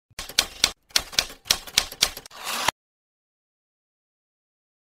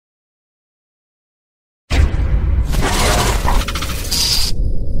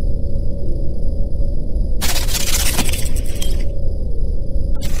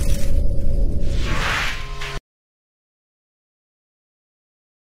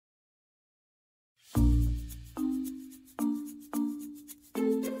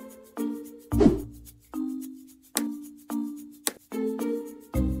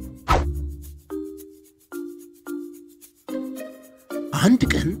አንድ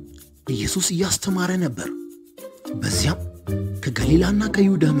ቀን ኢየሱስ ያስተማረ ነበር። በዚያም ከገሊላና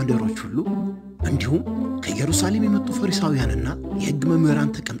ከይሁዳ መንደሮች ሁሉ እንዲሁም ከኢየሩሳሌም የመጡ ፈሪሳውያንና የሕግ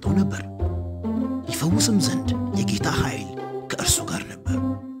መምህራን ተቀምጠው ነበር። ይፈውስም ዘንድ የጌታ ኃይል ከእርሱ ጋር ነበር።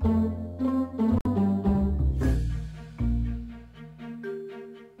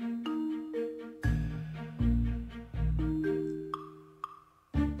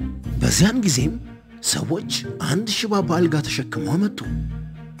 በዚያን ጊዜም ሰዎች አንድ ሽባ በአልጋ ተሸክመው መጡ።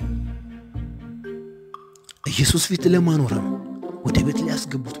 ኢየሱስ ፊት ለማኖርም ወደ ቤት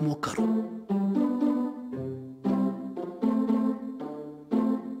ሊያስገቡት ሞከሩ።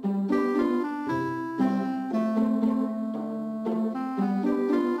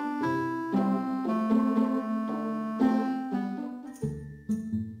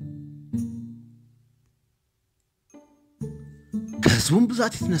 ከሕዝቡም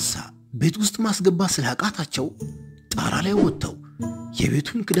ብዛት የተነሳ ቤት ውስጥ ማስገባት ስላቃታቸው ጣራ ላይ ወጥተው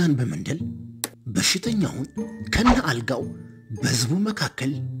የቤቱን ክዳን በመንደል በሽተኛውን ከነ አልጋው በሕዝቡ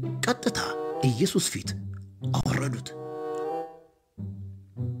መካከል ቀጥታ ኢየሱስ ፊት አወረዱት።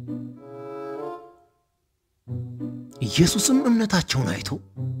 ኢየሱስም እምነታቸውን አይቶ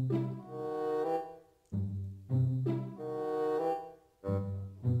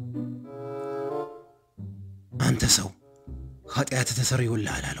አንተ ሰው ኃጢአትህ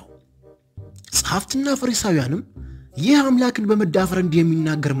ተሰርዮልሃል አለው። ጸሐፍትና ፈሪሳውያንም ይህ አምላክን በመዳፈር እንዲህ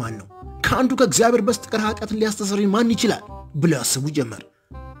የሚናገር ማን ነው? ከአንዱ ከእግዚአብሔር በስተቀር ኃጢአትን ሊያስተሰርይ ማን ይችላል? ብለው ያስቡ ጀመር።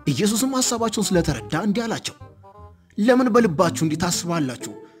 ኢየሱስም ሐሳባቸውን ስለተረዳ እንዲህ አላቸው፣ ለምን በልባችሁ እንዲህ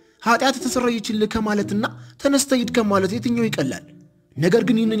ታስባላችሁ? ኃጢአት ተሰረየችልህ ከማለትና ተነስተህ ሂድ ከማለት የትኛው ይቀላል? ነገር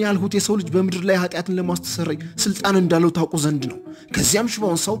ግን ይህንን ያልሁት የሰው ልጅ በምድር ላይ ኃጢአትን ለማስተሰረይ ስልጣን እንዳለው ታውቁ ዘንድ ነው። ከዚያም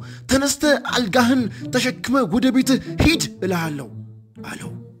ሽባውን ሰው ተነስተህ አልጋህን ተሸክመህ ወደ ቤትህ ሂድ እልሃለሁ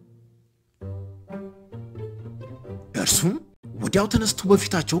አለው። እርሱም ወዲያው ተነስቶ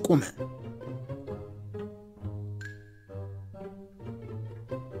በፊታቸው ቆመ።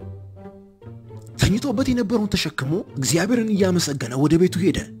 ተኝቶበት የነበረውን ተሸክሞ እግዚአብሔርን እያመሰገነ ወደ ቤቱ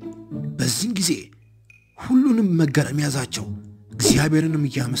ሄደ። በዚህም ጊዜ ሁሉንም መገረም ያዛቸው። እግዚአብሔርንም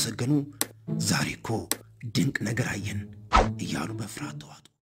እያመሰገኑ ዛሬ እኮ ድንቅ ነገር አየን እያሉ በፍርሃት ተዋጡ።